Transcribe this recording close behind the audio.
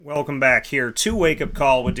Welcome back here to Wake Up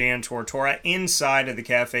Call with Dan Tortora inside of the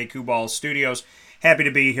Cafe Kubal studios. Happy to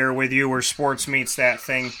be here with you where sports meets that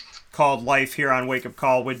thing called life here on Wake Up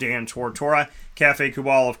Call with Dan Tortora. Cafe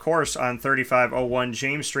Kubal, of course, on 3501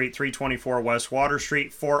 James Street, 324 West Water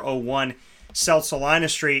Street, 401 South Salina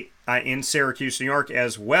Street in Syracuse, New York,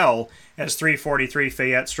 as well as 343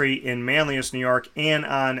 Fayette Street in Manlius, New York, and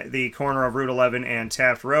on the corner of Route 11 and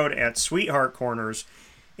Taft Road at Sweetheart Corners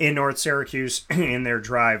in North Syracuse in their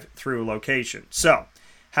drive-through location. So,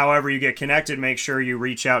 however you get connected, make sure you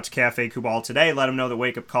reach out to Cafe Kubal today. Let them know that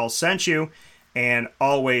Wake Up Call sent you, and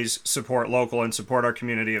always support local and support our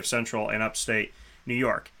community of Central and Upstate New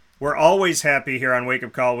York. We're always happy here on Wake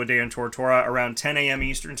Up Call with Dan Tortora around 10 a.m.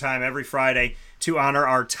 Eastern Time every Friday to honor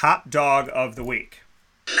our top dog of the week.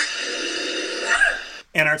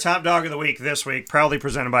 And our top dog of the week this week, proudly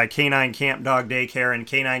presented by Canine Camp Dog Daycare and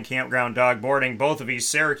Canine Campground Dog Boarding, both of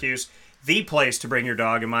East Syracuse, the place to bring your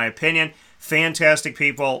dog, in my opinion. Fantastic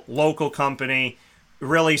people, local company,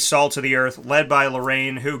 really salt of the earth, led by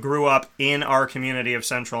Lorraine, who grew up in our community of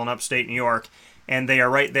Central and Upstate New York. And they are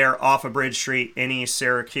right there off of Bridge Street in East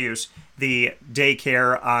Syracuse. The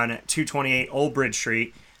daycare on 228 Old Bridge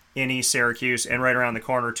Street in East Syracuse, and right around the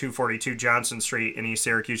corner, 242 Johnson Street in East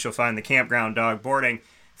Syracuse, you'll find the Campground Dog Boarding.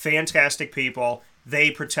 Fantastic people.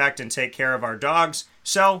 They protect and take care of our dogs,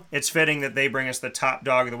 so it's fitting that they bring us the top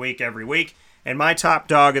dog of the week every week. And my top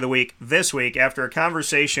dog of the week this week, after a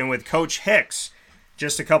conversation with Coach Hicks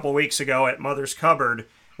just a couple weeks ago at Mother's Cupboard,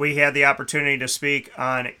 we had the opportunity to speak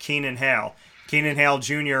on Keenan Hale. Keenan Hale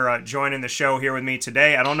Jr. Joining the show here with me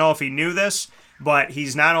today. I don't know if he knew this, but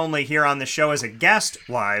he's not only here on the show as a guest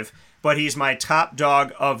live, but he's my top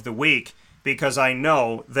dog of the week, because I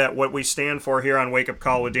know that what we stand for here on Wake Up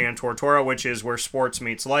Call with Dan Tortora, which is where sports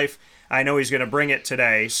meets life, I know he's going to bring it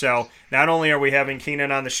today. So not only are we having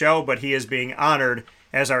Keenan on the show, but he is being honored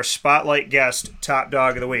as our spotlight guest, top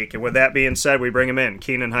dog of the week. And with that being said, we bring him in.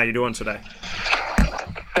 Keenan, how you doing today?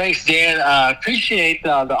 Thanks, Dan. Appreciate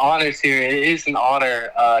the honors here. It is an honor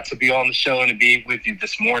to be on the show and to be with you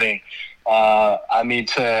this morning.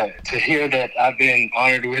 To hear that I've been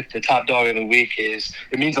honored with the top dog of the week it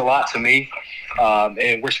means a lot to me.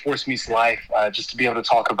 And where sports meets life, just to be able to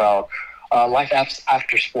talk about life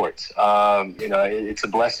after sports. It's a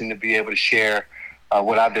blessing to be able to share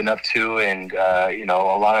what I've been up to, and a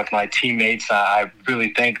lot of my teammates. I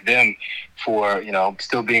really thank them for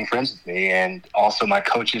still being friends with me, and also my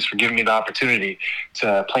coaches for giving me the opportunity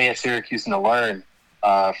to play at Syracuse and to learn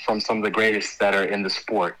from some of the greatest that are in the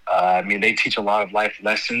sport. They teach a lot of life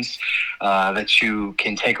lessons that you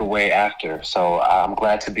can take away after. So I'm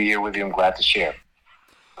glad to be here with you. I'm glad to share.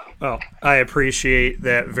 Well, I appreciate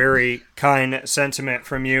that very kind sentiment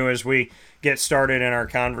from you as we get started in our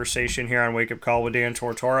conversation here on Wake Up Call with Dan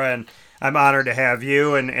Tortora. And I'm honored to have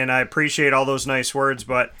you, and I appreciate all those nice words,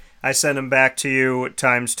 but I send them back to you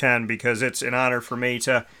times 10, because it's an honor for me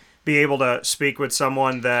to be able to speak with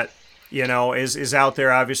someone that is out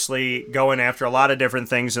there obviously going after a lot of different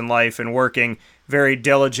things in life and working very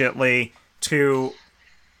diligently to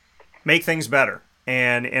make things better.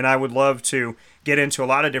 And I would love to get into a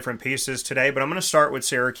lot of different pieces today, but I'm going to start with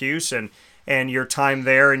Syracuse and your time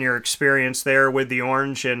there and your experience there with the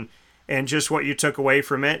Orange and just what you took away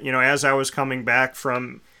from it. As I was coming back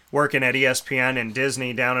from working at ESPN and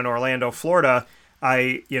Disney down in Orlando, Florida,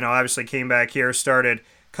 I obviously came back here, started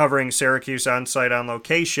covering Syracuse on site on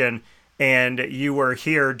location, and you were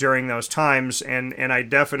here during those times, and I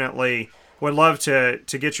definitely would love to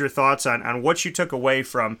get your thoughts on what you took away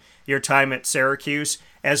from your time at Syracuse,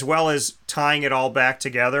 as well as tying it all back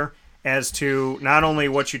together as to not only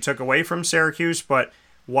what you took away from Syracuse, but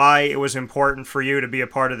why it was important for you to be a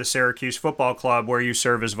part of the Syracuse Football Club, where you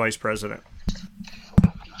serve as vice president.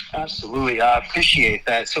 Absolutely. I appreciate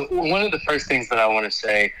that. So one of the first things that I want to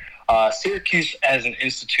say, Syracuse as an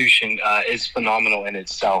institution is phenomenal in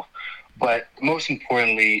itself. But most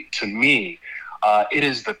importantly to me, it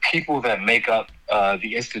is the people that make up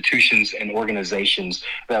the institutions and organizations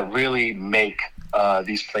that really make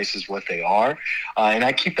these places what they are. And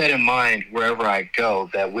I keep that in mind wherever I go,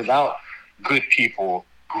 that without good people,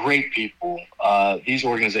 great people, these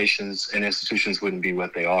organizations and institutions wouldn't be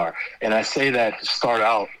what they are. And I say that to start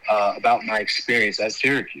out about my experience at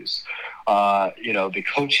Syracuse. The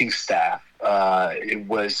coaching staff, it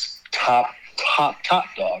was top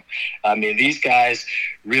dog. These guys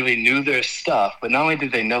really knew their stuff, but not only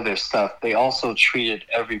did they know their stuff, they also treated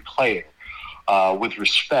every player with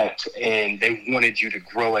respect, and they wanted you to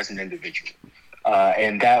grow as an individual.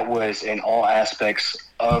 And that was in all aspects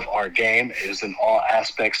of our game. It was in all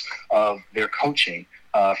aspects of their coaching.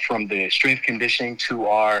 from the strength conditioning to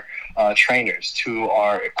our trainers, to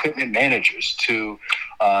our equipment managers, to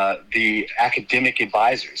the academic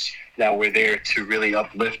advisors that were there to really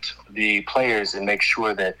uplift the players and make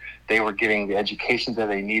sure that they were getting the education that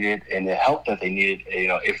they needed and the help that they needed.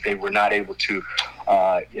 If they were not able to,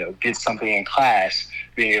 get something in class,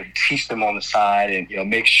 being able to teach them on the side and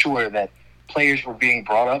make sure that players were being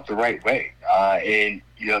brought up the right way.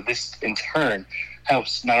 This in turn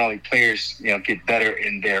helps not only players, get better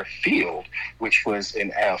in their field, which was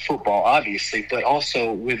in football, obviously, but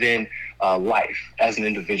also within life as an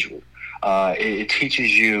individual. It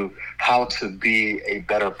teaches you how to be a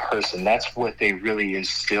better person. That's what they really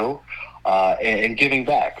instill in giving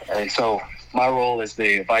back. And so my role as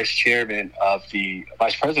the vice president of the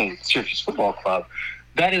Syracuse Football Club,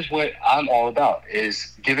 that is what I'm all about,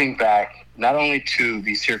 is giving back not only to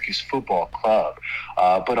the Syracuse Football Club,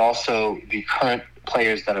 but also the current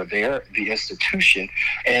players that are there, the institution,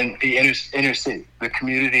 and the inner city, the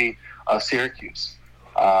community of Syracuse.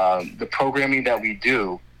 The programming that we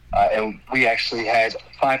do, and we actually had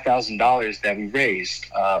 $5,000 that we raised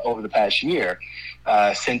over the past year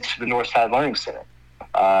sent to the Northside Learning Center,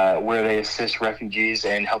 where they assist refugees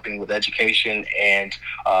in helping with education and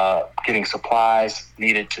getting supplies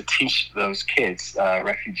needed to teach those kids,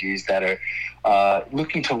 refugees that are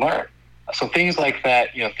looking to learn. So things like that,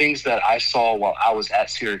 things that I saw while I was at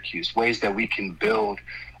Syracuse, ways that we can build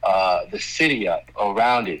the city up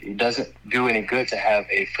around it. It doesn't do any good to have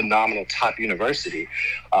a phenomenal top university,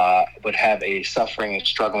 but have a suffering and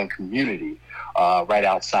struggling community right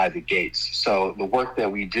outside the gates. So the work that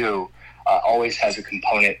we do always has a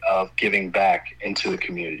component of giving back into the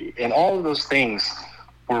community. And all of those things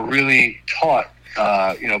were really taught,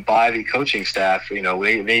 by the coaching staff.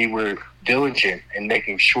 They were diligent in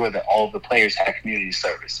making sure that all of the players had community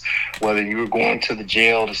service. Whether you were going to the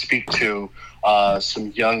jail to speak to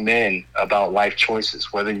some young men about life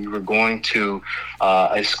choices, whether you were going to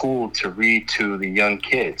a school to read to the young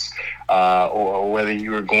kids, or whether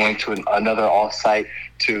you were going to another offsite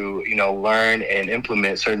to learn and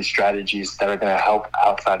implement certain strategies that are going to help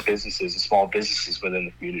outside businesses and small businesses within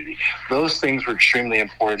the community. Those things were extremely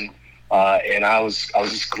important, and I was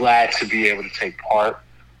just glad to be able to take part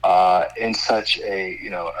in such a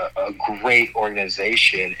great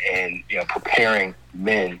organization and preparing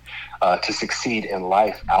men to succeed in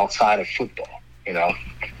life outside of football.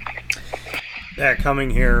 That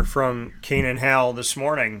coming here from Keenan Hale this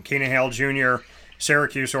morning. Keenan Hale Jr.,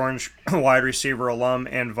 Syracuse Orange wide receiver alum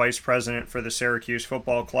and vice president for the Syracuse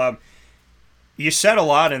Football Club. You said a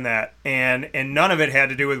lot in that, and none of it had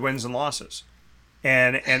to do with wins and losses.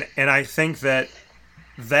 And I think that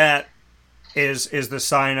is the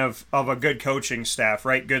sign of a good coaching staff,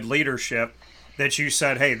 right? Good leadership, that you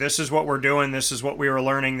said, hey, this is what we're doing, this is what we were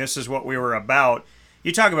learning, this is what we were about.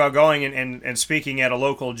 You talk about going and speaking at a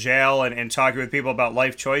local jail and talking with people about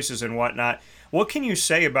life choices and whatnot. What can you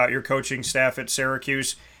say about your coaching staff at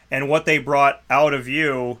Syracuse and what they brought out of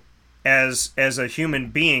you as a human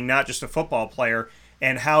being, not just a football player,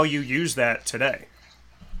 and how you use that today?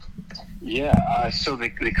 Yeah, so the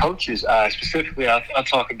coaches, specifically, I'll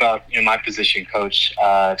talk about my position coach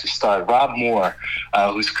to start. Rob Moore,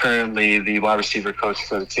 who's currently the wide receiver coach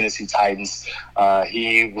for the Tennessee Titans.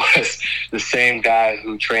 He was the same guy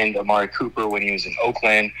who trained Amari Cooper when he was in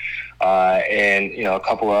Oakland, and a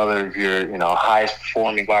couple of other of your highest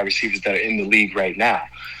performing wide receivers that are in the league right now.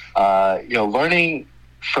 Learning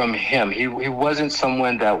from him, he wasn't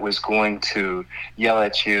someone that was going to yell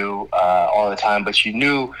at you all the time, but you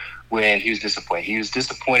knew when he was disappointed. He was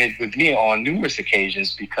disappointed with me on numerous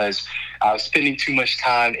occasions because I was spending too much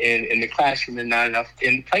time in the classroom and not enough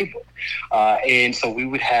in the playbook. And so we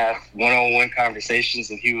would have one-on-one conversations,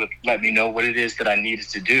 and he would let me know what it is that I needed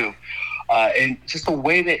to do. And just the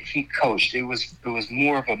way that he coached, it was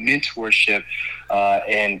more of a mentorship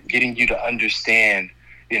and getting you to understand,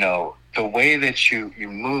 the way that you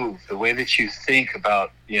move, the way that you think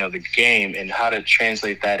about, the game and how to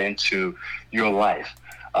translate that into your life.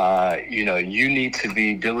 You need to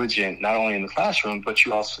be diligent not only in the classroom, but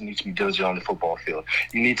you also need to be diligent on the football field.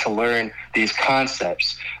 You need to learn these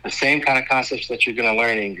concepts, the same kind of concepts that you're going to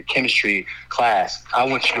learn in your chemistry class. I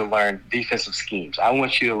want you to learn defensive schemes. I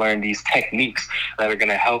want you to learn these techniques that are going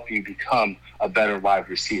to help you become a better wide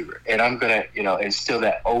receiver. And I'm going to, instill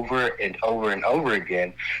that over and over and over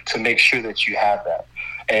again to make sure that you have that.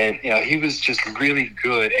 And, he was just really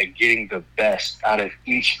good at getting the best out of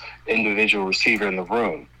each individual receiver in the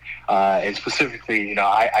room. And specifically,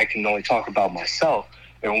 I can only talk about myself.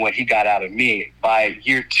 and what he got out of me. By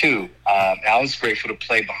year 2, I was grateful to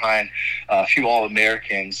play behind a few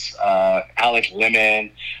All-Americans, Alec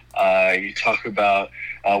Lemon. You talk about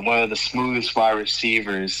one of the smoothest wide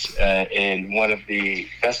receivers and one of the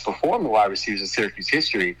best performing wide receivers in Syracuse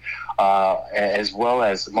history, as well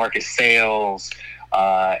as Marcus Sales.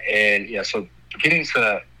 So getting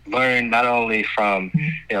to learn not only from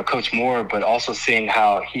Coach Moore, but also seeing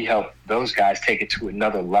how he helped those guys take it to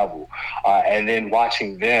another level, and then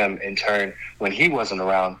watching them in turn, when he wasn't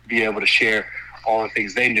around, be able to share all the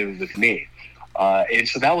things they knew with me. And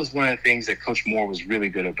so that was one of the things that Coach Moore was really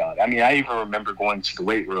good about. I mean, I even remember going to the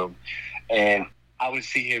weight room, and I would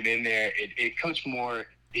see him in there. Coach Moore,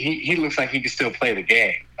 he looks like he can still play the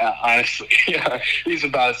game, honestly. He's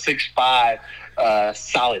about 6'5",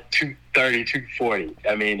 solid 230, 240.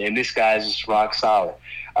 I mean, and this guy's just rock solid.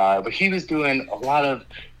 But he was doing a lot of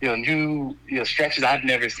new stretches I've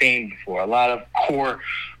never seen before. A lot of core,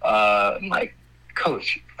 like,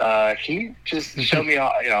 Coach, can you just show me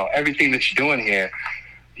everything that you're doing here?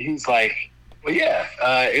 He's like, well, yeah,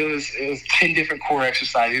 it was 10 different core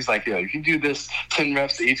exercises. He's like, if you do this 10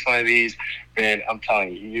 reps to each one of these, then I'm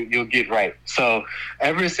telling you'll get right. So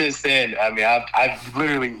ever since then, I mean, I've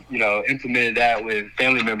literally, implemented that with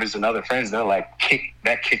family members and other friends. They're like,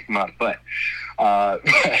 kicked my butt.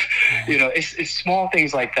 It's small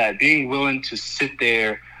things like that. Being willing to sit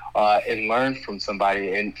there and learn from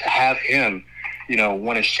somebody, and to have him,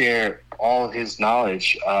 want to share all of his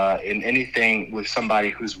knowledge in anything with somebody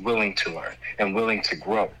who's willing to learn and willing to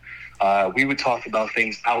grow. We would talk about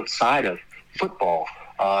things outside of football,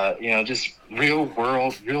 just real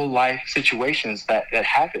world, real life situations that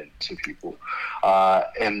happen to people.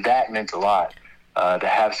 And that meant a lot, to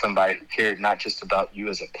have somebody who cared not just about you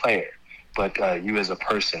as a player, but you as a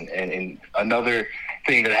person. And another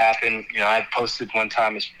thing that happened, I posted one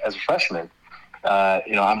time as a freshman,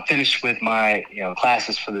 I'm finished with my,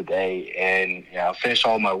 classes for the day, and, I finished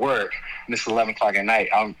all my work, and it's 11 o'clock at night.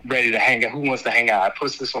 I'm ready to hang out. Who wants to hang out? I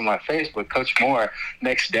posted this on my Facebook. Coach Moore,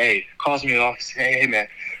 next day, calls me in the office. Hey, man,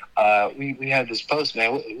 we have this post,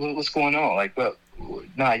 man. What's going on? Like, well,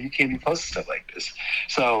 nah, you can't be posting stuff like this.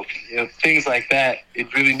 So, things like that,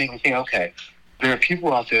 it really made me think, okay, there are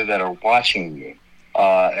people out there that are watching me,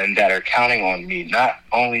 and that are counting on me, not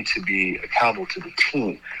only to be accountable to the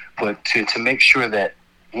team, but to make sure that,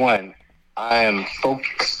 one, I am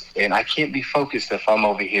focused. And I can't be focused if I'm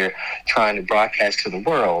over here trying to broadcast to the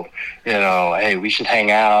world, hey, we should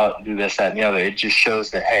hang out, do this, that, and the other. It just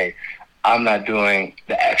shows that, hey, I'm not doing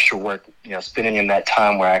the extra work, spending in that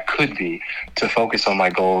time where I could be to focus on my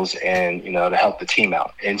goals and, to help the team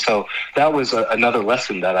out. And so that was another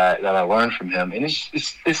lesson that I learned from him. And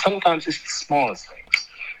it's sometimes it's the smallest things,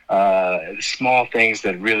 the small things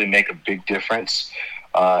that really make a big difference.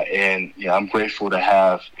 And I'm grateful to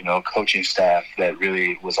have, a coaching staff that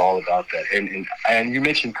really was all about that. And you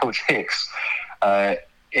mentioned Coach Hicks, and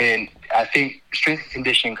I think strength and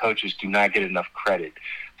conditioning coaches do not get enough credit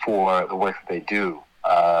for the work that they do.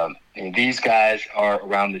 And these guys are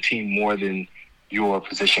around the team more than your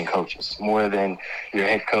position coaches, more than your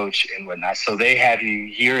head coach and whatnot. So they have you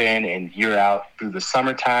year in and year out through the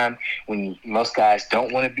summertime when most guys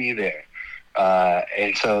don't want to be there.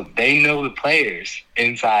 And so they know the players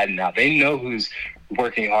inside and out. They know who's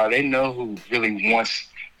working hard. They know who really wants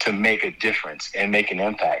to make a difference and make an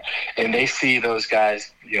impact. And they see those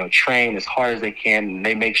guys, train as hard as they can, and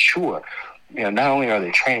they make sure, not only are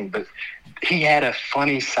they training, but he had a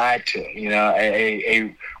funny side to him,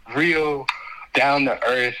 a real down to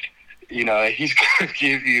earth, he's going to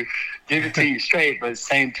give it to you straight, but at the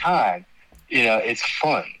same time, it's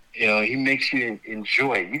fun. He makes you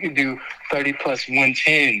enjoy it. You can do 30 plus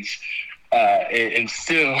 110s and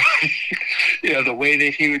still, the way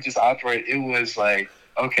that he would just operate, it was like,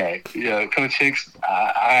 okay, Coach Hicks,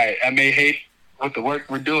 I may hate what the work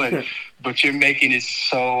we're doing, but you're making it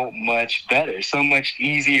so much better, so much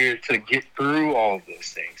easier to get through all of those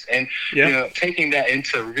things. And, taking that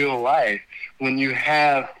into real life, when you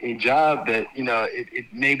have a job that, it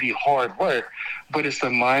may be hard work, but it's the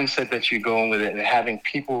mindset that you're going with it, and having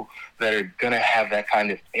people that are going to have that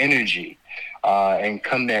kind of energy and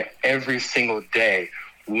come there every single day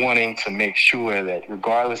wanting to make sure that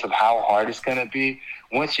regardless of how hard it's going to be,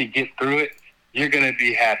 once you get through it, you're going to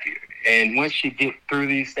be happier. And once you get through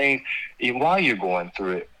these things, while you're going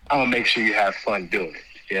through it, I'm going to make sure you have fun doing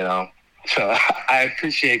it, So I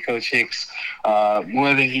appreciate Coach Hicks more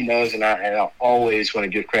than he knows, and I always want to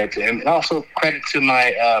give credit to him. And also credit to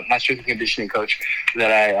my my strength and conditioning coach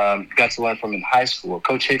that I got to learn from in high school.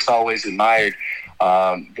 Coach Hicks always admired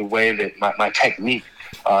the way that my technique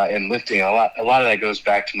in lifting. A lot of that goes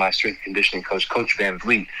back to my strength and conditioning coach, Coach Van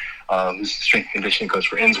Vliet, who's the strength and conditioning coach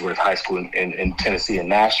for Ensworth High School in Tennessee and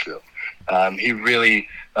Nashville. He really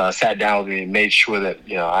sat down with me and made sure that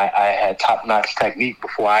I had top-notch technique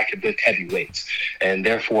before I could lift heavy weights, and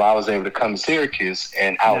therefore I was able to come to Syracuse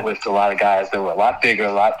and outlift a lot of guys that were a lot bigger,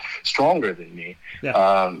 a lot stronger than me.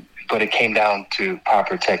 Yeah. But it came down to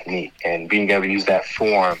proper technique and being able to use that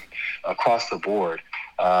form across the board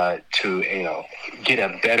to get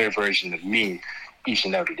a better version of me each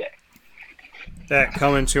and every day. That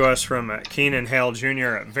coming to us from Keenan Hale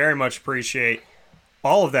Jr. Very much appreciate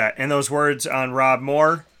all of that. And those words on Rob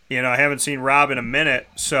Moore. I haven't seen Rob in a minute,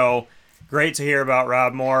 so great to hear about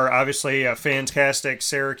Rob Moore. Obviously a fantastic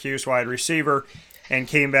Syracuse wide receiver, and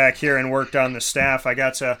came back here and worked on the staff. I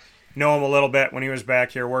got to know him a little bit when he was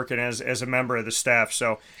back here working as a member of the staff.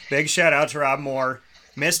 So big shout out to Rob Moore.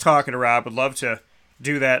 Miss talking to Rob. Would love to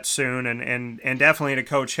do that soon, and definitely to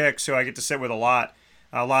Coach Hicks, who I get to sit with a lot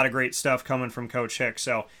of great stuff coming from Coach Hicks.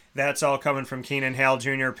 So that's all coming from Keenan Hale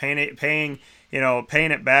Jr. paying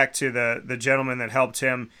it back to the gentleman that helped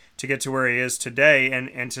him to get to where he is today.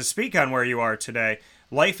 And to speak on where you are today,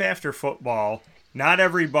 life after football, not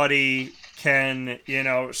everybody can,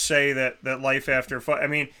 say that life after football. I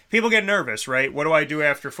mean, people get nervous, right? What do I do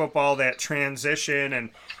after football? That transition, and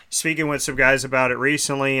speaking with some guys about it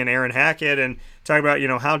recently, and Aaron Hackett, and talking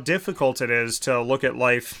about, how difficult it is to look at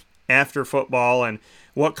life after football and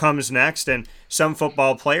what comes next. And some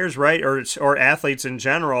football players, right, or athletes in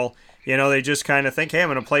general, they just kind of think, hey, I'm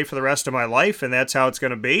going to play for the rest of my life, and that's how it's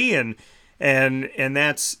going to be, and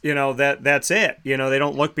that's, that's it. They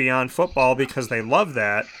don't look beyond football because they love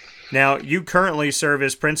that. Now, you currently serve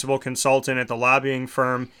as principal consultant at the lobbying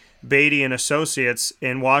firm Beatty and Associates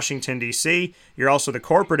in Washington, D.C. You're also the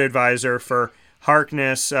corporate advisor for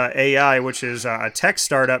Harkness AI, which is a tech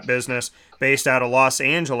startup business based out of Los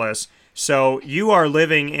Angeles. So you are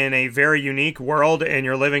living in a very unique world, and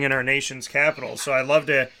you're living in our nation's capital. So I'd love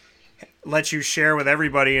to let you share with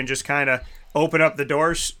everybody and just kind of open up the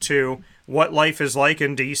doors to what life is like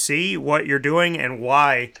in D.C., what you're doing, and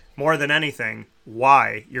why, more than anything,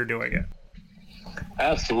 why you're doing it.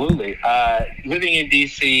 Absolutely. Living in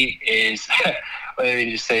D.C. is, let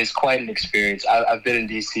me just say, it's quite an experience. I've been in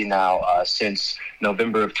D.C. now since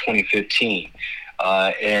November of 2015.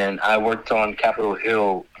 And I worked on Capitol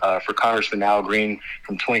Hill for Congressman Al Green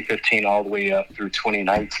from 2015 all the way up through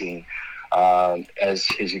 2019 as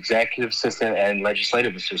his executive assistant and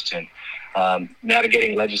legislative assistant,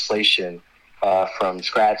 navigating legislation from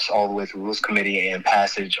scratch all the way through Rules Committee and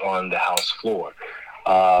passage on the House floor.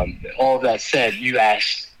 All of that said, you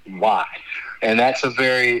asked why, and that's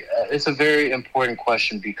it's a very important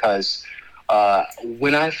question, because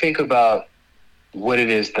when I think about what it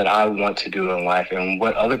is that I want to do in life and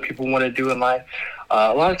what other people want to do in life,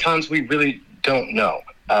 a lot of times we really don't know.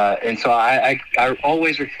 And so I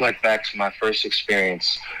always reflect back to my first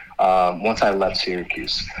experience once I left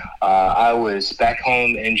Syracuse. I was back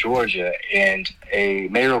home in Georgia, and a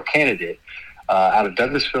mayoral candidate out of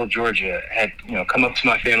Douglasville, Georgia, had come up to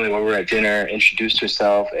my family while we were at dinner, introduced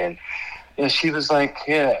herself, and she was like,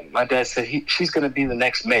 "Yeah, my dad said she's going to be the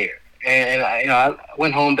next mayor." And I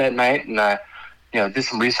went home that night, and I did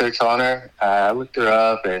some research on her. I looked her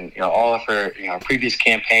up, and all of her previous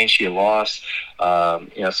campaigns she had lost.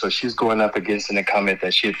 So she was going up against an incumbent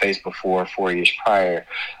that she had faced before 4 years prior,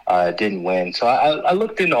 didn't win. So I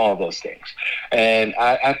looked into all of those things, and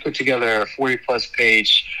I put together a 40-plus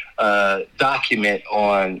page document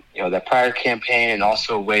on that prior campaign, and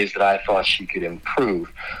also ways that I thought she could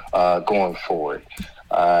improve going forward.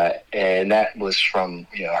 And that was from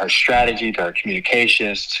her strategy to her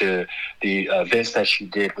communications to the events that she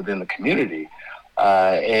did within the community.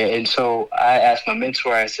 And so I asked my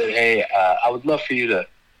mentor, I said, hey, I would love for you to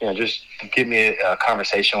just give me a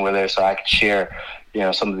conversation with her so I could share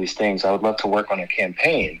some of these things. I would love to work on a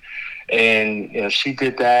campaign. And she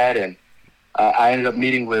did that, and I ended up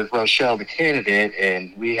meeting with Rochelle, the candidate,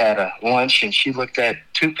 and we had a lunch, and she looked at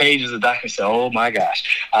 2 pages of documents and said, oh my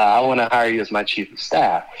gosh, I want to hire you as my chief of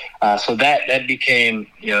staff. So that became,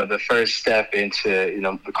 the first step into,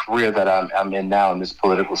 the career that I'm in now in this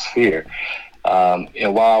political sphere. While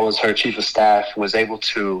I was her chief of staff, was able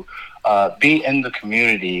to be in the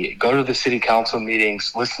community, go to the city council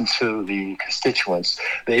meetings, listen to the constituents,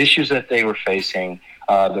 the issues that they were facing,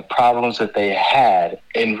 the problems that they had,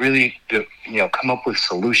 and really, come up with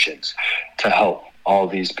solutions to help all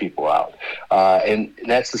these people out. And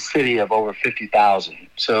that's a city of over 50,000.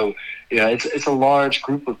 So, it's a large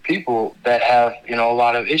group of people that have, a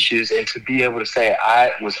lot of issues. And to be able to say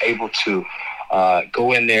I was able to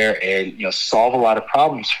go in there and solve a lot of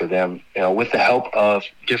problems for them, with the help of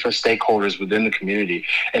different stakeholders within the community,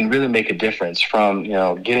 and really make a difference. From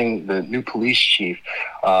getting the new police chief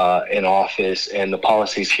in office and the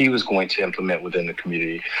policies he was going to implement within the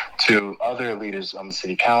community, to other leaders on the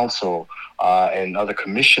city council and other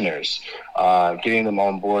commissioners, getting them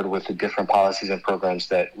on board with the different policies and programs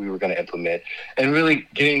that we were going to implement, and really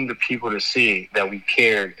getting the people to see that we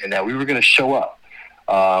cared and that we were going to show up.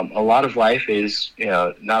 A lot of life is,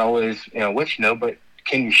 not always, what you know, but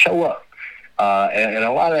can you show up? And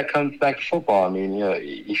a lot of that comes back to football. I mean,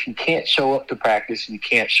 if you can't show up to practice, you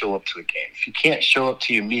can't show up to a game. If you can't show up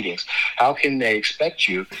to your meetings, how can they expect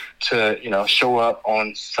you to, show up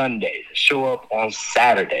on Sunday, show up on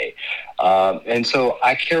Saturday? And so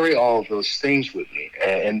I carry all of those things with me.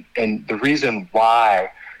 And the reason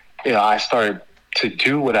why, I started to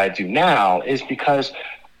do what I do now is because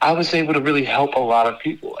I was able to really help a lot of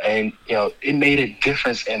people, and, it made a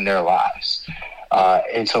difference in their lives.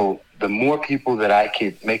 And so the more people that I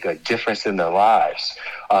could make a difference in their lives,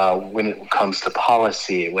 when it comes to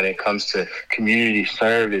policy, when it comes to community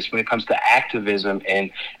service, when it comes to activism and,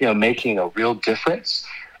 making a real difference,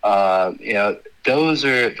 those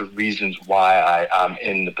are the reasons why I'm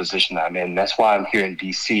in the position I'm in. That's why I'm here in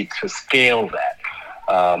D.C. to scale that.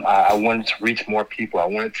 I wanted to reach more people. I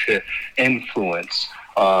wanted to influence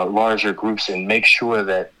larger groups and make sure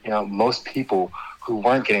that, most people who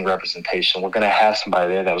weren't getting representation, we're going to have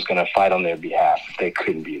somebody there that was going to fight on their behalf if they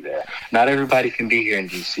couldn't be there. Not everybody can be here in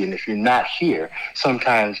D.C., and if you're not here,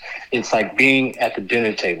 sometimes it's like being at the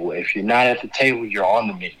dinner table. If you're not at the table, you're on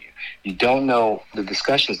the menu. You don't know the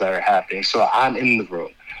discussions that are happening. So I'm in the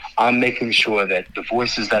room. I'm making sure that the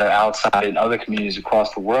voices that are outside in other communities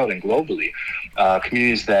across the world and globally,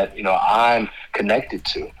 communities that, I'm connected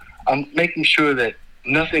to, I'm making sure that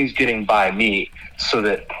nothing's getting by me, so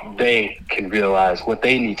that they can realize what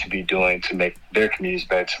they need to be doing to make their communities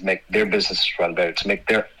better, to make their businesses run better, to make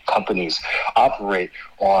their companies operate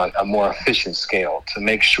on a more efficient scale, to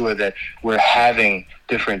make sure that we're having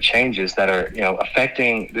different changes that are,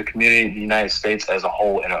 affecting the community of the United States as a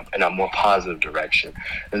whole in a more positive direction.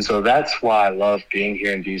 And so that's why I love being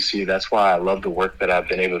here in DC. That's why I love the work that I've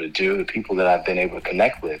been able to do, the people that I've been able to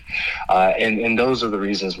connect with. And those are the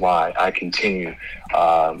reasons why I continue,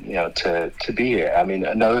 to be here. I mean,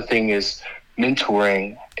 another thing is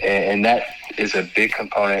mentoring, and that is a big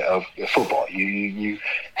component of football. You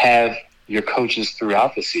have your coaches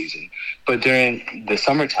throughout the season, but during the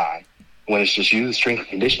summertime, when it's just you, the strength and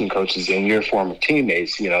conditioning coaches, and your former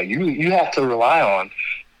teammates, you have to rely on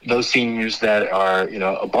those seniors that are,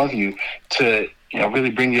 above you to,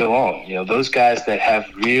 really bring you along. Those guys that have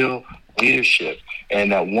real leadership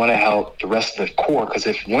and that want to help the rest of the core. Because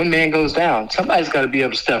if one man goes down, somebody's got to be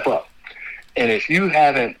able to step up. And if you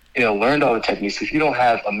haven't, learned all the techniques, if you don't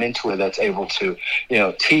have a mentor that's able to,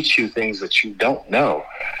 teach you things that you don't know,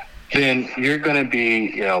 then you're going to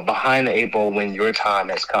be, behind the eight ball when your time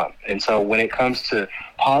has come. And so when it comes to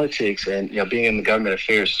politics and, being in the government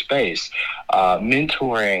affairs space,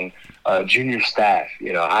 mentoring junior staff,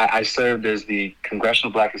 I served as the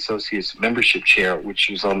Congressional Black Associates Membership Chair, which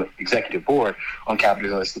was on the executive board on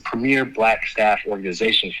Capitol Hill. It's the premier Black staff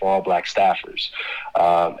organization for all Black staffers.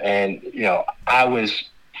 And I was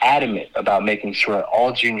adamant about making sure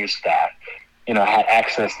all junior staff, had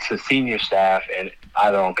access to senior staff, and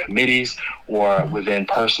either on committees or within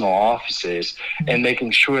personal offices, and making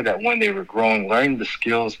sure that when they were growing, learning the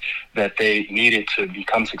skills that they needed to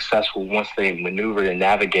become successful once they maneuvered and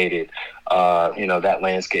navigated, that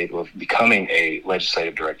landscape of becoming a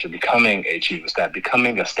legislative director, becoming a chief of staff,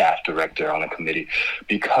 becoming a staff director on a committee,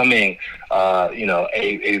 becoming,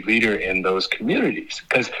 a leader in those communities.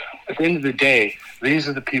 Because at the end of the day, these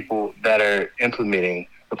are the people that are implementing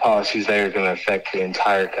the policies that are going to affect the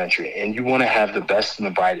entire country. And you want to have the best and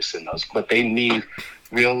the brightest in those, but they need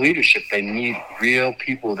real leadership. They need real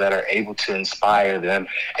people that are able to inspire them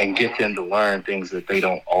and get them to learn things that they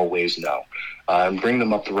don't always know, and bring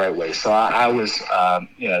them up the right way. So I was,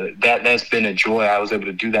 that's been a joy. I was able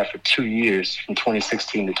to do that for 2 years, from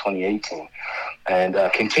 2016 to 2018,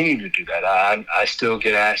 and continue to do that. I still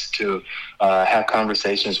get asked to have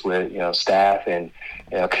conversations with, staff and,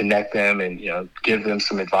 connect them and, give them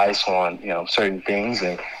some advice on, certain things.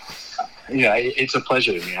 And, it's a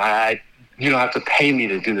pleasure to me. You don't have to pay me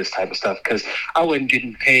to do this type of stuff, because I wasn't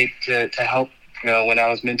getting paid to help, when I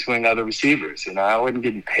was mentoring other receivers. I wasn't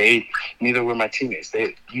getting paid, neither were my teammates.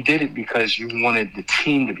 You did it because you wanted the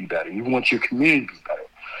team to be better. You want your community to be better.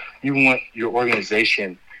 You want your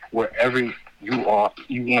organization, wherever you are,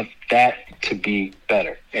 you want that to be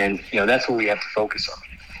better. And, that's what we have to focus on.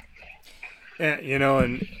 You know,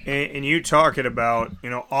 and you talking about,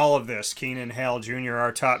 you know, all of this, Keenan Hale Jr.,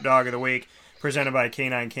 our top dog of the week, presented by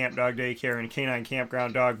Canine Camp Dog Daycare and Canine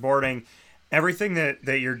Campground Dog Boarding. Everything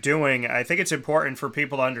that you're doing, I think it's important for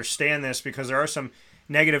people to understand this, because there are some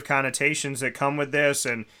negative connotations that come with this,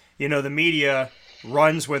 and, you know, the media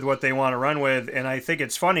runs with what they want to run with, and I think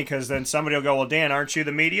it's funny because then somebody will go, well, Dan, aren't you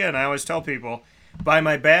the media? And I always tell people, by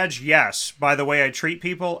my badge, yes. By the way I treat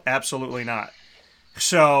people, absolutely not.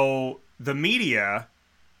 So the media,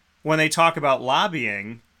 when they talk about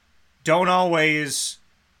lobbying, don't always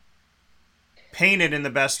paint it in the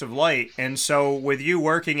best of light. And so with you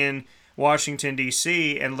working in Washington,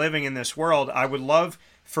 D.C. and living in this world, I would love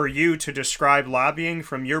for you to describe lobbying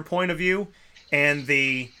from your point of view and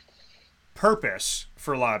the purpose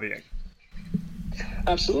for lobbying.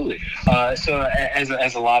 Absolutely. So as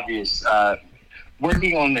a lobbyist,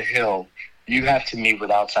 working on the Hill, you have to meet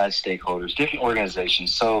with outside stakeholders, different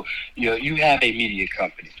organizations. So, you know, you have a media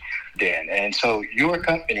company, Dan, and so your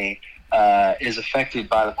company is affected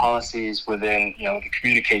by the policies within, you know, the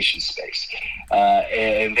communication space.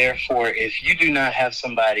 And therefore, if you do not have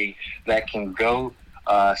somebody that can go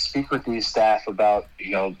speak with these staff about,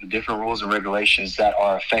 you know, the different rules and regulations that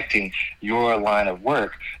are affecting your line of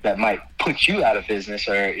work that might put you out of business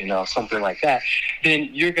or, you know, something like that, then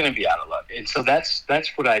you're going to be out of luck. And so that's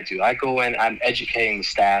what I do. I go in, I'm educating the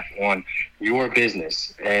staff on your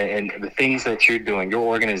business and the things that you're doing, your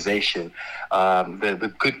organization,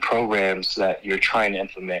 the good programs that you're trying to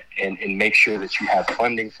implement, and make sure that you have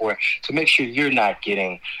funding for it to make sure you're not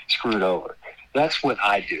getting screwed over. That's what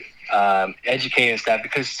I do. Educating staff,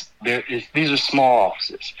 because these are small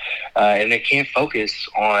offices and they can't focus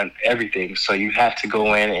on everything. So you have to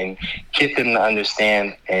go in and get them to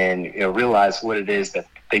understand and, you know, realize what it is that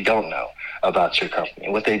they don't know about your company,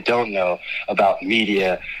 what they don't know about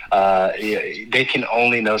media. They can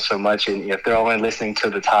only know so much, and if they're only listening to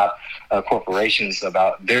the top corporations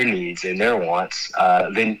about their needs and their wants,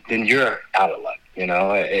 then you're out of luck. You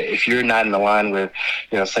know, if you're not in the line with,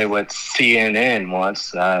 you know, say what CNN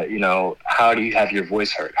wants, you know, how do you have your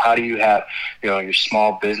voice heard? How do you have, you know, your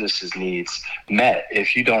small businesses needs met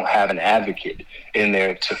if you don't have an advocate in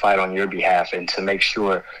there to fight on your behalf and to make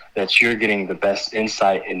sure that you're getting the best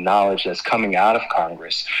insight and knowledge that's coming out of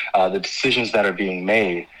Congress, the decisions that are being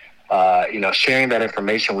made, you know, sharing that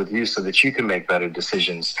information with you so that you can make better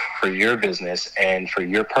decisions for your business and for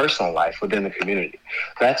your personal life within the community.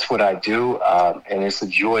 That's what I do, and it's a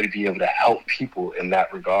joy to be able to help people in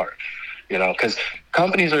that regard. You know, because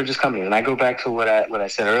companies are just companies, and I go back to what I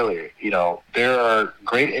said earlier. You know, there are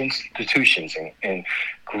great institutions and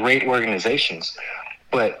great organizations,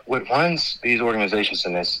 but what runs these organizations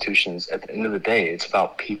and institutions at the end of the day, it's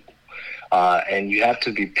about people. And you have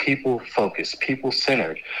to be people-focused,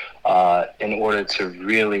 people-centered in order to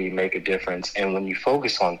really make a difference. And when you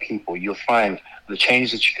focus on people, you'll find the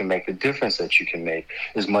change that you can make, the difference that you can make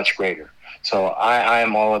is much greater. So I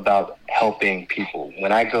am all about helping people.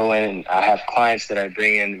 When I go in and I have clients that I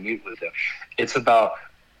bring in to meet with them, it's about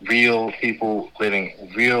real people living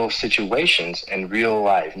real situations in real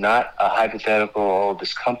life, not a hypothetical, oh,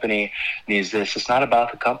 this company needs this. It's not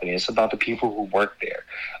about the company. It's about the people who work there.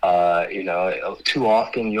 You know, too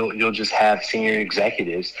often you'll just have senior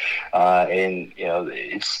executives and, you know,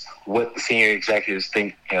 it's what the senior executives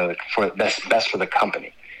think, you know, for best for the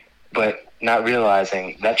company, but not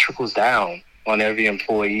realizing that trickles down on every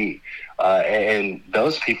employee. And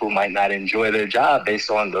those people might not enjoy their job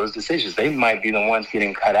based on those decisions. They might be the ones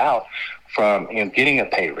getting cut out from, you know, getting a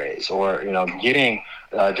pay raise or, you know, getting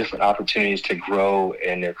different opportunities to grow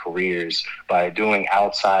in their careers by doing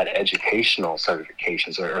outside educational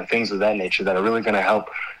certifications or things of that nature that are really going to help,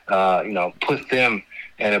 you know, put them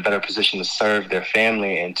in a better position to serve their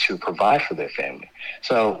family and to provide for their family.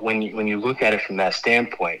 So when you look at it from that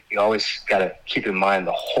standpoint, you always got to keep in mind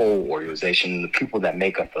the whole organization and the people that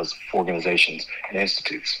make up those organizations and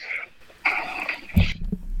institutes.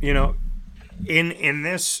 You know, in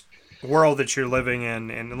this world that you're living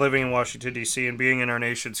in and living in Washington, D.C. and being in our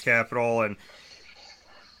nation's capital and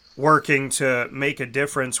working to make a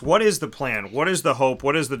difference, what is the plan? What is the hope?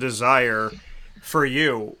 What is the desire for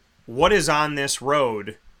you? What is on this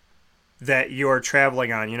road that you're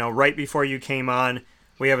traveling on? You know, right before you came on,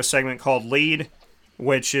 we have a segment called LEAD,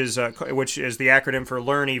 which is the acronym for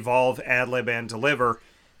Learn, Evolve, Ad-Lib, and Deliver.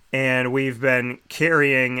 And we've been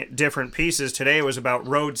carrying different pieces. Today was about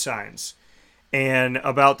road signs and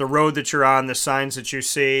about the road that you're on, the signs that you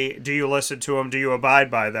see. Do you listen to them? Do you abide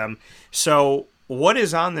by them? So what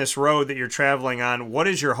is on this road that you're traveling on? What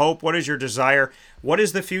is your hope? What is your desire? What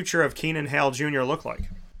does the future of Keenan Hale Jr. look like?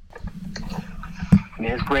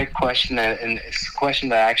 mean, it's a great question, and it's a question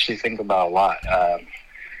that I actually think about a lot.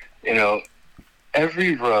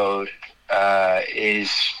 Every road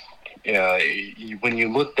is, when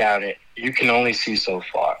you look down it, you can only see so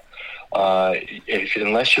far.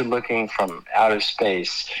 Unless you're looking from outer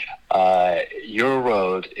space, your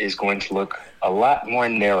road is going to look a lot more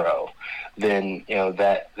narrow than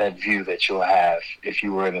that view that you'll have if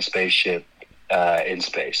you were in a spaceship in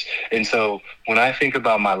space. And so when I think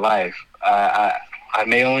about my life, I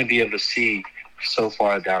may only be able to see so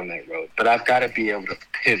far down that road, but I've got to be able to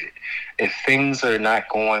pivot. If things are not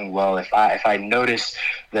going well, if I notice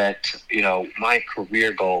that my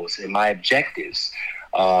career goals and my objectives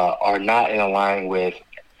are not in line with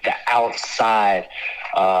the outside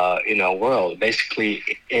world, basically,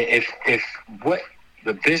 if what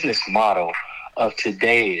the business model of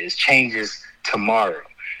today is changes tomorrow,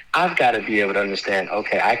 I've got to be able to understand,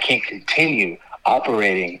 okay, I can't continue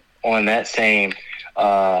operating on that same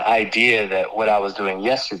idea that what I was doing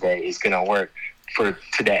yesterday is going to work for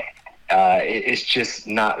today. It's just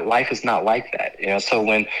not, life is not like that. So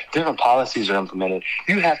when different policies are implemented,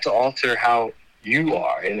 you have to alter how you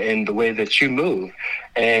are and the way that you move.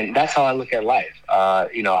 And that's how I look at life.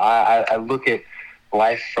 I look at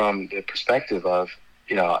life from the perspective of,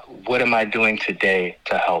 what am I doing today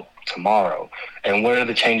to help tomorrow? And what are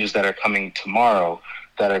the changes that are coming tomorrow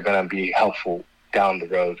that are going to be helpful down the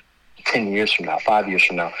road 10 years from now, 5 years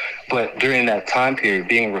from now? But during that time period,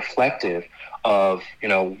 being reflective of,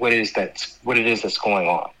 what it is that's going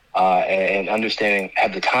on. And understanding,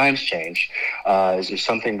 have the times changed? Is there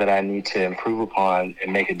something that I need to improve upon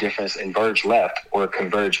and make a difference and verge left or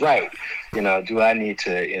converge right? Do I need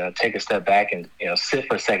to, take a step back and, sit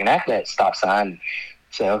for a second at that stop sign and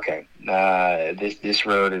say, okay, this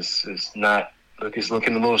road is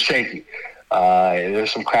looking a little shaky.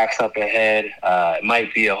 There's some cracks up ahead. It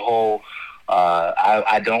might be a hole.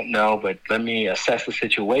 I don't know, but let me assess the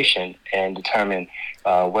situation and determine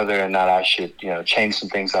whether or not I should, change some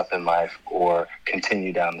things up in life or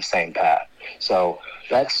continue down the same path. So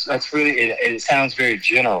that's really, it sounds very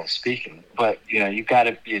general speaking, but, you've got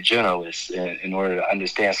to be a generalist in order to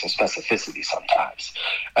understand some specificity sometimes.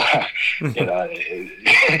 I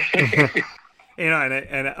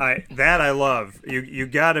love. You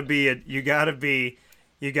got to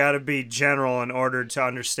be general in order to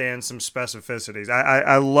understand some specificities.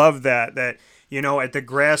 I love that at the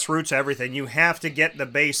grassroots of everything, you have to get the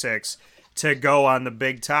basics to go on the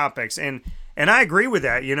big topics. And I agree with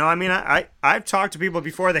that. I've talked to people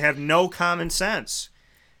before that have no common sense.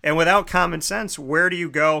 And without common sense, where do you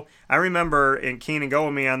go? I remember, and Keenan, go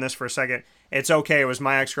with me on this for a second. It's okay. It was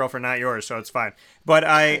my ex-girlfriend, not yours, so it's fine. But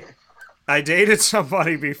I dated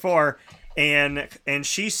somebody before, and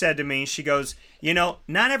she said to me, she goes,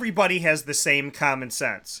 not everybody has the same common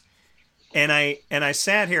sense. And I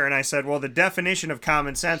sat here and I said, well, the definition of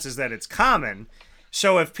common sense is that it's common.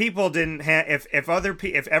 So if people didn't have, if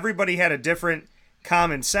everybody had a different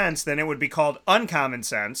common sense, then it would be called uncommon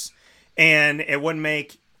sense, and it wouldn't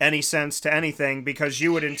make any sense to anything because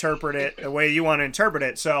you would interpret it the way you want to interpret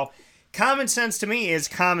it. So common sense to me is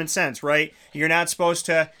common sense, right? You're not supposed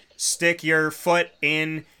to stick your foot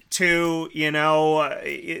into, you're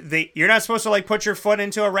not supposed to put your foot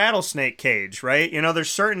into a rattlesnake cage, right? There's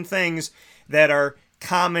certain things that are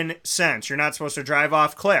common sense. You're not supposed to drive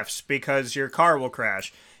off cliffs because your car will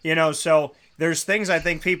crash, so there's things I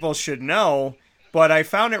think people should know, but I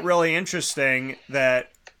found it really interesting that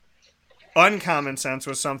uncommon sense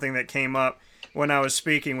was something that came up when I was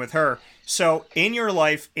speaking with her. So in your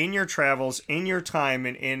life, in your travels, in your time,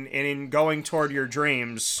 and in going toward your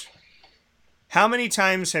dreams, how many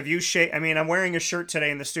times have you I'm wearing a shirt today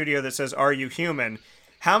in the studio that says, "Are you human?"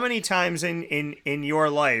 How many times in your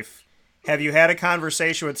life have you had a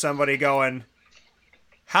conversation with somebody going,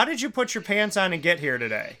 "How did you put your pants on and get here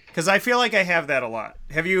today?" Because I feel like I have that a lot.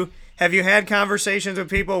 Have you had conversations with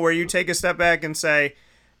people where you take a step back and say,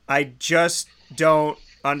 "I just don't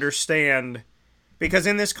understand"? Because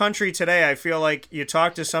in this country today, I feel like you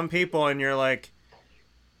talk to some people and you're like,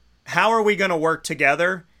 how are we going to work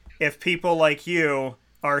together if people like you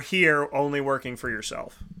are here only working for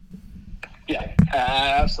yourself? Yeah,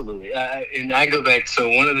 absolutely. And I go back. So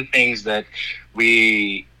one of the things that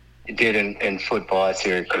we did in football at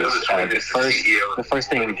Syracuse, the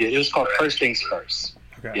first thing we did, it was called First Things First.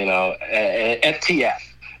 Okay. FTF.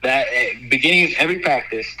 That beginning of every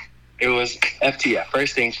practice, it was FTF,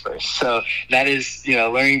 first things first. So that is,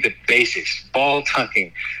 learning the basics, ball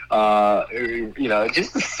tucking,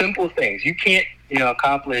 just the simple things. You can't,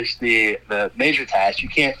 accomplish the major tasks. You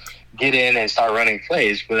can't get in and start running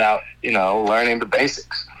plays without, learning the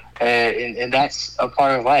basics. And that's a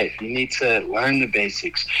part of life. You need to learn the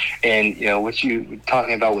basics, and what you were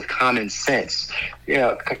talking about with common sense.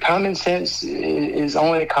 Common sense is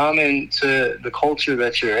only common to the culture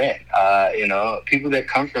that you're in. People that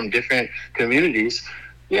come from different communities,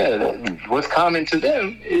 what's common to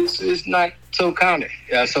them is not so common.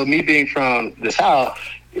 So me being from the South,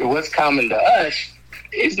 what's common to us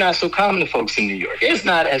is not so common to folks in New York. It's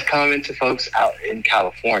not as common to folks out in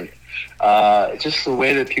California. Just the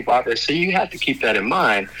way that people operate. So you have to keep that in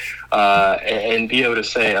mind and be able to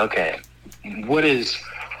say, okay,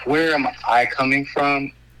 where am I coming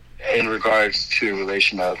from in regards to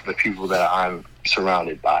relation of the people that I'm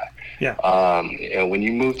surrounded by? Yeah. When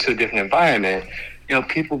you move to a different environment,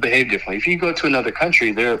 people behave differently. If you go to another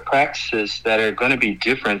country, there are practices that are going to be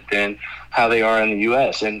different than how they are in the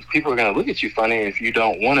U.S. And people are going to look at you funny if you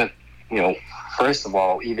don't want to, first of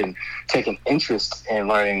all, even take an interest in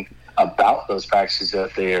learning about those practices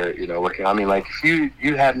that they're, working on. I mean, like, if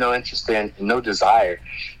you have no interest in, no desire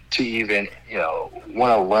to even,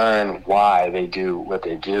 want to learn why they do what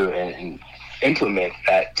they do and implement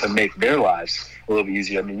that to make their lives a little bit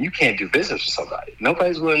easier. I mean, you can't do business with somebody.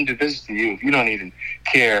 Nobody's willing to do business with you if you don't even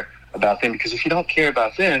care about them. Because if you don't care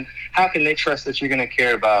about them, how can they trust that you're going to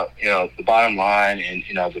care about, the bottom line and,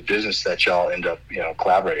 the business that y'all end up,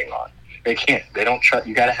 collaborating on? They can't. They don't trust.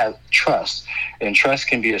 You got to have trust. And trust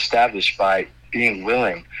can be established by being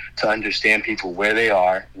willing to understand people where they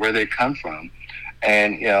are, where they come from,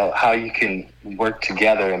 and, how you can work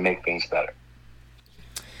together and make things better.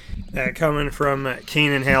 Coming from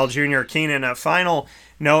Keenan Hale Jr. Keenan, a final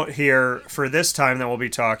note here for this time that we'll be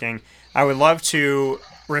talking. I would love to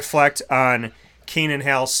reflect on Keenan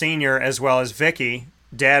Hale Sr. as well as Vicky,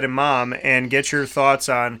 dad and mom, and get your thoughts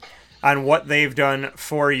on what they've done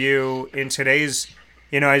for you in today's,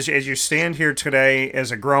 as you stand here today as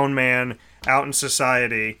a grown man out in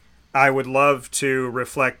society. I would love to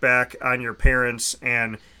reflect back on your parents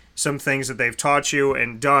and some things that they've taught you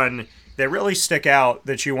and done that really stick out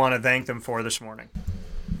that you want to thank them for this morning.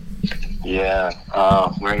 Yeah,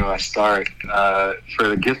 where do I start? For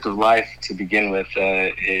the gift of life to begin with,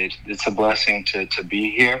 it's a blessing to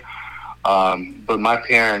be here. But my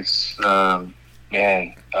parents, I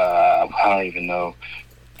don't even know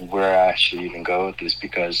where I should even go with this,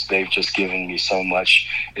 because they've just given me so much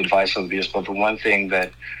advice over the years. But the one thing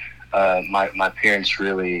that my parents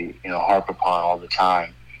really, harp upon all the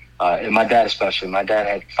time, and my dad especially, my dad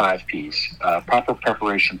had 5 P's. Proper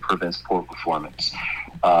preparation prevents poor performance.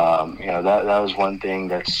 That was one thing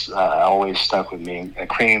that's always stuck with me. A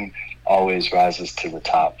cream always rises to the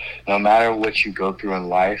top. No matter what you go through in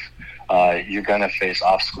life, you're going to face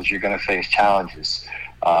obstacles. You're going to face challenges.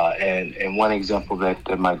 And one example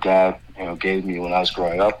that my dad gave me when I was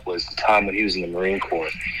growing up was the time when he was in the Marine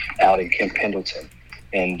Corps out in Camp Pendleton.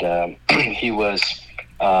 And he was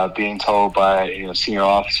being told by senior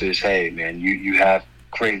officers, hey, man, you have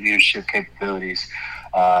great leadership capabilities,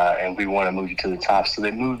 and we want to move you to the top. So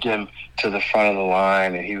they moved him to the front of the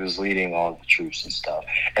line, and he was leading all the troops and stuff.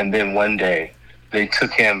 And then one day, they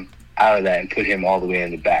took him out of that and put him all the way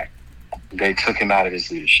in the back. They took him out of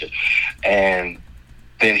his leadership. And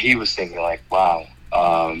then he was thinking, like, wow,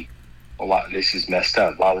 this is messed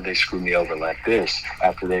up. Why would they screw me over like this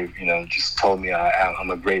after they, just told me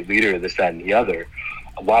I'm a great leader, this, that, and the other?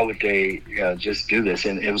 Why would they just do this?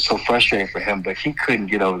 And it was so frustrating for him, but he couldn't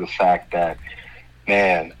get over the fact that,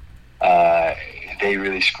 man, they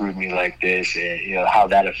really screwed me like this, and how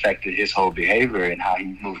that affected his whole behavior and how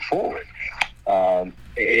he moved forward. And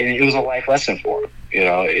it was a life lesson for him.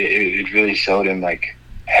 It really showed him, like,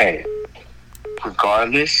 hey,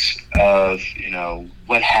 regardless of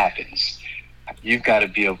what happens, you've got to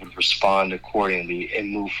be able to respond accordingly and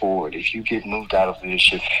move forward. If you get moved out of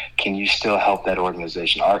leadership, can you still help that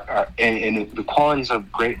organization? And the qualities of a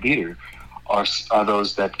great leader are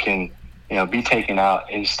those that can be taken out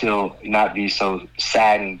and still not be so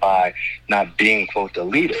saddened by not being, quote, the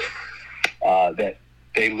leader, that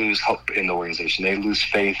they lose hope in the organization. They lose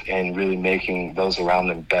faith in really making those around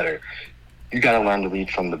them better. You got to learn to lead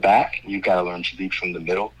from the back. You got to learn to lead from the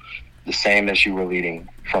middle, the same as you were leading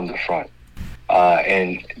from the front.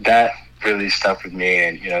 And that really stuck with me,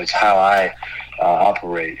 and it's how I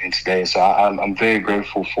operate in today. So I'm very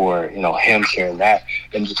grateful for him sharing that.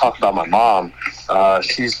 And to talk about my mom,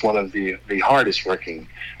 she's one of the hardest working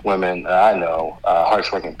women I know,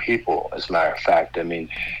 hardest working people, as a matter of fact. I mean,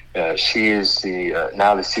 she is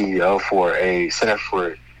now the CEO for a Center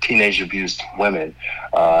for Teenage Abused Women,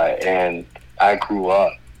 and I grew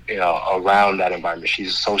up around that environment.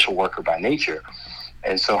 She's a social worker by nature,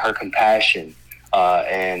 and so her compassion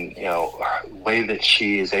and the way that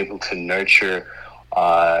she is able to nurture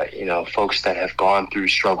folks that have gone through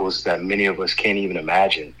struggles that many of us can't even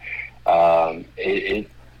imagine. It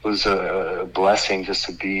was a blessing just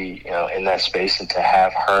to be, in that space and to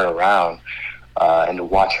have her around and to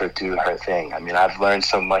watch her do her thing. I mean, I've learned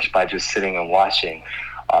so much by just sitting and watching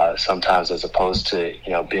sometimes as opposed to,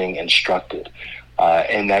 being instructed.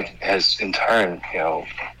 And that has in turn,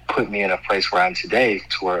 put me in a place where I'm today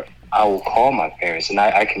to where I will call my parents and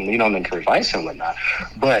I can lean on them for advice and whatnot.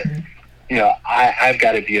 But, I've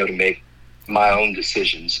got to be able to make my own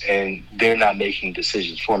decisions, and they're not making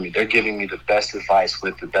decisions for me. They're giving me the best advice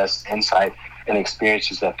with the best insight and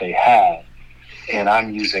experiences that they have. And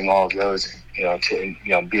I'm using all of those, to,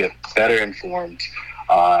 be better informed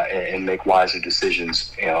and make wiser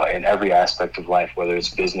decisions, in every aspect of life, whether it's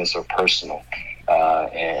business or personal.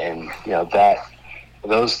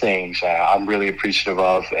 Those things I'm really appreciative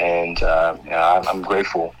of, and I'm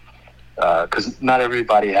grateful because not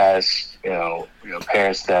everybody has,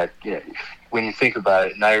 parents that, when you think about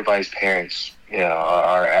it, not everybody's parents,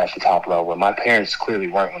 are at the top level. My parents clearly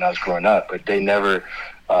weren't when I was growing up, but they never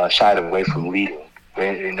shied away from leading.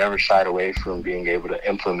 They never shied away from being able to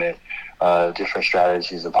implement different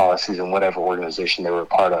strategies and policies in whatever organization they were a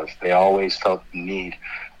part of. They always felt the need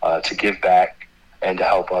to give back and to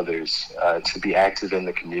help others, to be active in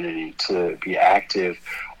the community, to be active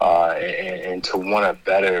and to want to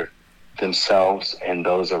better themselves and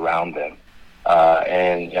those around them.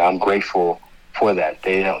 And I'm grateful for that.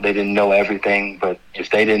 They didn't know everything, but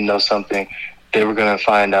if they didn't know something, they were going to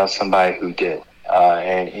find out somebody who did.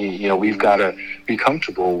 And we've got to be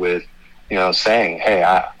comfortable with, saying, hey,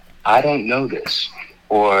 I don't know this,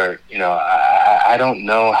 or, I don't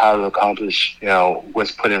know how to accomplish,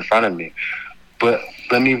 what's put in front of me. But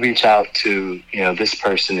let me reach out to, this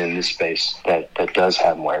person in this space that does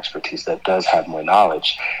have more expertise, that does have more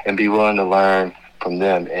knowledge, and be willing to learn from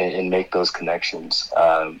them and make those connections.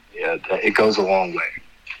 It goes a long way.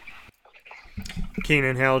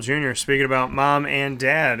 Keenan Hale Jr. speaking about mom and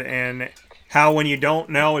dad and how when you don't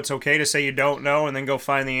know, it's okay to say you don't know and then go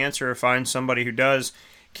find the answer or find somebody who does.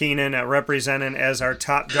 Keenan represented as our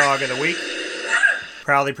top dog of the week.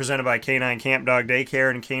 Proudly presented by K9 Camp Dog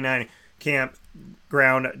Daycare and K9 Camp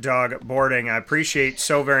Ground Dog Boarding. I appreciate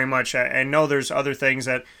so very much. I know there's other things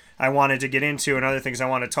that I wanted to get into and other things I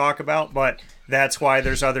want to talk about, but that's why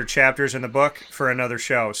there's other chapters in the book for another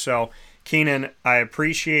show. So, Keenan, I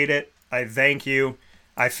appreciate it. I thank you.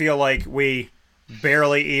 I feel like we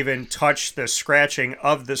barely even touched the scratching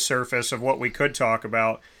of the surface of what we could talk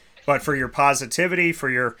about, but for your positivity, for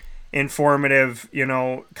your informative,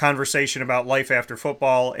 conversation about life after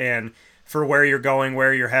football, and for where you're going,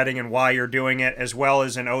 where you're heading, and why you're doing it, as well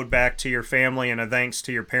as an ode back to your family and a thanks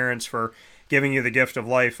to your parents for giving you the gift of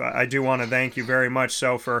life. I do want to thank you very much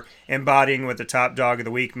so for embodying what the top dog of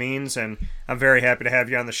the week means, and I'm very happy to have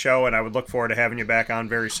you on the show, and I would look forward to having you back on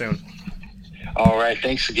very soon. All right.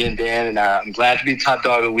 Thanks again, Dan. And I'm glad to be top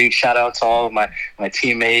dog of the week. Shout out to all of my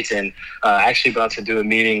teammates, and actually about to do a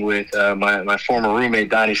meeting with my former roommate,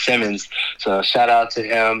 Donnie Simmons. So shout out to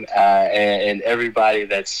him and everybody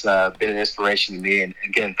that's been an inspiration to me. And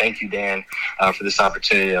again, thank you, Dan, for this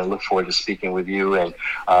opportunity. I look forward to speaking with you and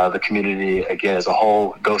the community again as a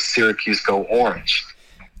whole. Go Syracuse, go Orange.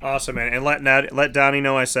 Awesome, man. And let Donnie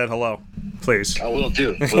know I said hello, please. I will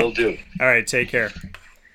do. Will do. All right. Take care.